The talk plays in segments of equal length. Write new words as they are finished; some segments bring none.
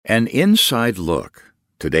An Inside Look.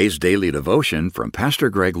 Today's daily devotion from Pastor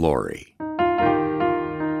Greg Laurie.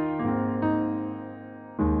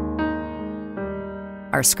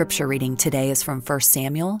 Our scripture reading today is from 1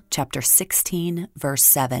 Samuel chapter 16, verse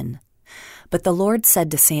 7. But the Lord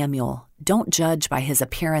said to Samuel, "Don't judge by his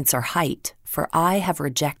appearance or height, for I have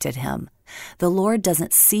rejected him. The Lord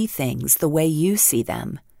doesn't see things the way you see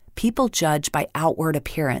them. People judge by outward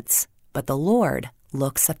appearance, but the Lord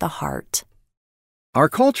looks at the heart." Our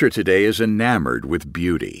culture today is enamored with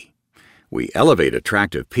beauty. We elevate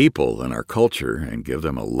attractive people in our culture and give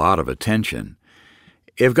them a lot of attention.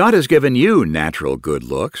 If God has given you natural good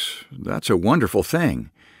looks, that's a wonderful thing.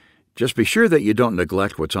 Just be sure that you don't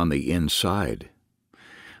neglect what's on the inside.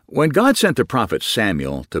 When God sent the prophet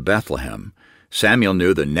Samuel to Bethlehem, Samuel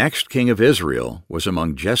knew the next king of Israel was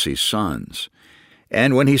among Jesse's sons.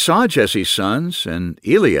 And when he saw Jesse's sons, and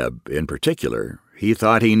Eliab in particular, he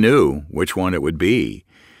thought he knew which one it would be.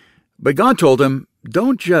 But God told him,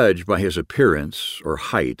 "Don't judge by his appearance or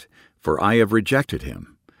height, for I have rejected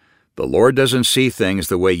him." The Lord doesn't see things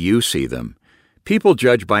the way you see them. People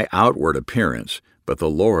judge by outward appearance, but the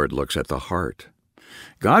Lord looks at the heart.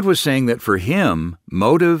 God was saying that for him,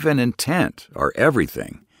 motive and intent are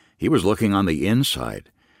everything. He was looking on the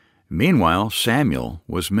inside. Meanwhile, Samuel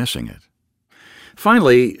was missing it.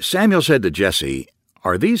 Finally, Samuel said to Jesse,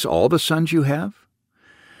 "Are these all the sons you have?"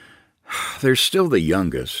 "They're still the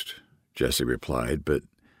youngest," Jesse replied, "but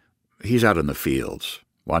he's out in the fields,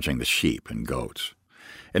 watching the sheep and goats.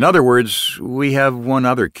 In other words, we have one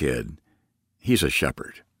other kid. He's a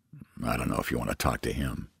shepherd. I don't know if you want to talk to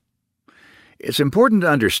him." It's important to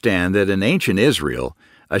understand that in ancient Israel,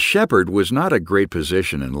 a shepherd was not a great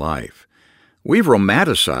position in life. We've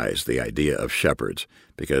romanticized the idea of shepherds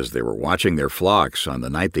because they were watching their flocks on the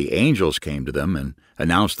night the angels came to them and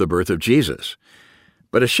announced the birth of Jesus.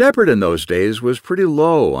 But a shepherd in those days was pretty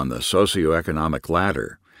low on the socioeconomic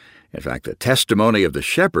ladder. In fact, the testimony of the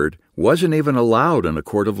shepherd wasn't even allowed in a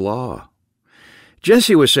court of law.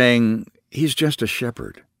 Jesse was saying, he's just a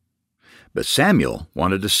shepherd. But Samuel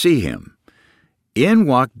wanted to see him. In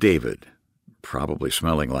walked David, probably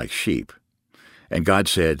smelling like sheep. And God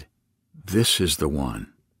said, "This is the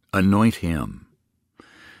one. Anoint him."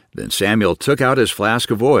 Then Samuel took out his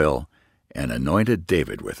flask of oil and anointed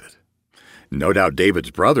David with it. No doubt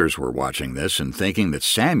David's brothers were watching this and thinking that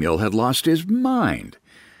Samuel had lost his mind.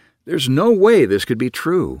 There's no way this could be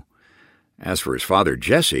true. As for his father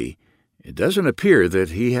Jesse, it doesn't appear that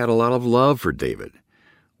he had a lot of love for David.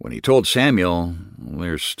 When he told Samuel,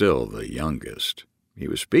 "They're still the youngest," he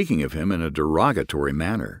was speaking of him in a derogatory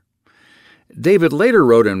manner. David later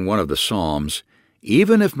wrote in one of the Psalms,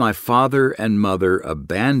 "Even if my father and mother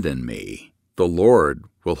abandon me, the Lord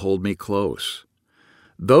will hold me close."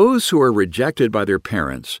 Those who are rejected by their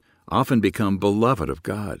parents often become beloved of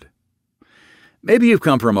God. Maybe you've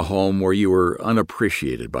come from a home where you were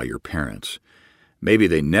unappreciated by your parents. Maybe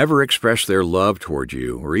they never expressed their love toward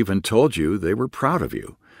you or even told you they were proud of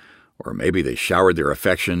you. Or maybe they showered their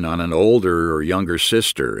affection on an older or younger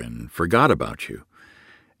sister and forgot about you.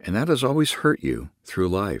 And that has always hurt you through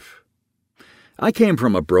life. I came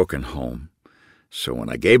from a broken home. So when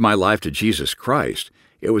I gave my life to Jesus Christ,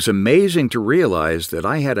 it was amazing to realize that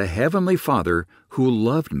I had a heavenly Father who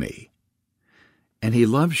loved me. And He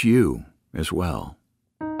loves you as well.